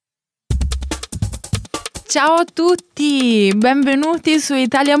Ciao a tutti, benvenuti su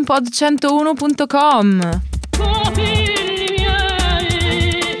italianpod101.com.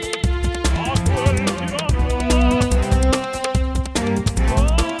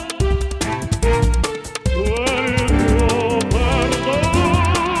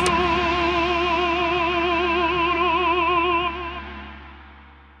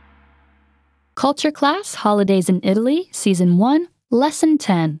 Culture Class Holidays in Italy, Season 1, Lesson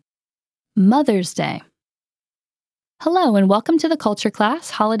 10, Mother's Day. Hello and welcome to the Culture Class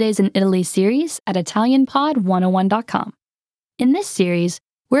Holidays in Italy series at ItalianPod101.com. In this series,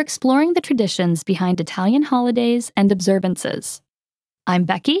 we're exploring the traditions behind Italian holidays and observances. I'm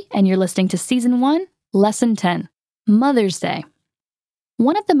Becky, and you're listening to Season 1, Lesson 10, Mother's Day.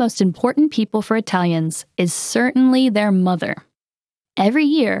 One of the most important people for Italians is certainly their mother. Every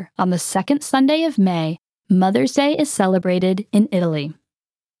year, on the second Sunday of May, Mother's Day is celebrated in Italy.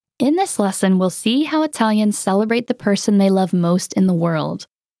 In this lesson, we'll see how Italians celebrate the person they love most in the world,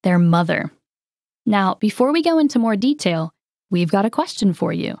 their mother. Now, before we go into more detail, we've got a question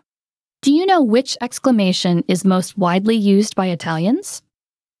for you. Do you know which exclamation is most widely used by Italians?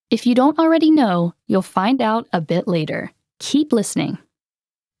 If you don't already know, you'll find out a bit later. Keep listening.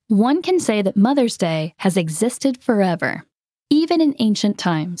 One can say that Mother's Day has existed forever, even in ancient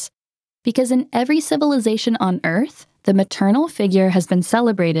times, because in every civilization on Earth, the maternal figure has been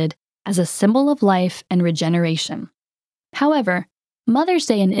celebrated as a symbol of life and regeneration. However, Mother's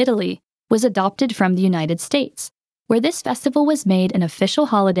Day in Italy was adopted from the United States, where this festival was made an official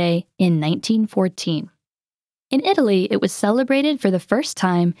holiday in 1914. In Italy, it was celebrated for the first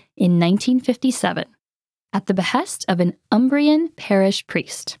time in 1957, at the behest of an Umbrian parish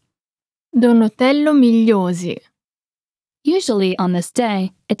priest. Donatello Migliosi. Usually on this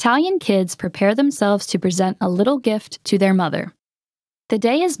day, Italian kids prepare themselves to present a little gift to their mother. The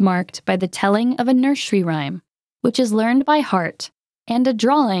day is marked by the telling of a nursery rhyme, which is learned by heart, and a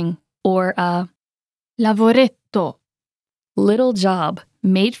drawing, or a lavoretto, little job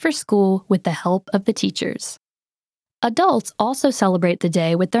made for school with the help of the teachers. Adults also celebrate the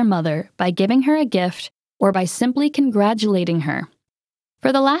day with their mother by giving her a gift or by simply congratulating her.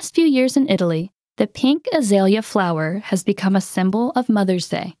 For the last few years in Italy, the pink azalea flower has become a symbol of Mother's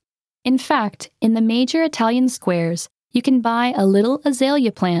Day. In fact, in the major Italian squares, you can buy a little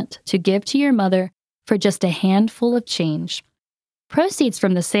azalea plant to give to your mother for just a handful of change. Proceeds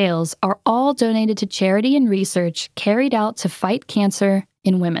from the sales are all donated to charity and research carried out to fight cancer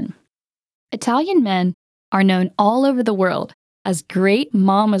in women. Italian men are known all over the world as great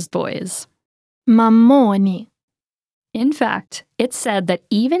mama's boys. Mammoni. In fact, it's said that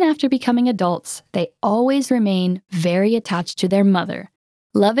even after becoming adults, they always remain very attached to their mother,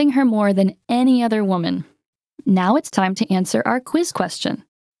 loving her more than any other woman. Now it's time to answer our quiz question.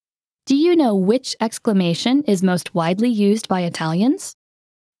 Do you know which exclamation is most widely used by Italians?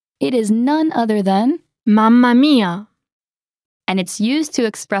 It is none other than Mamma mia. And it's used to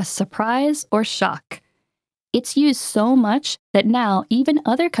express surprise or shock. It's used so much that now even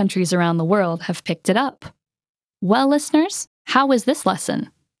other countries around the world have picked it up. Well, listeners, how was this lesson?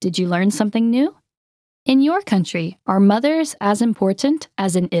 Did you learn something new? In your country, are mothers as important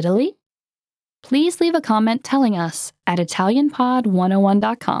as in Italy? Please leave a comment telling us at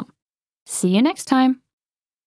ItalianPod101.com. See you next time.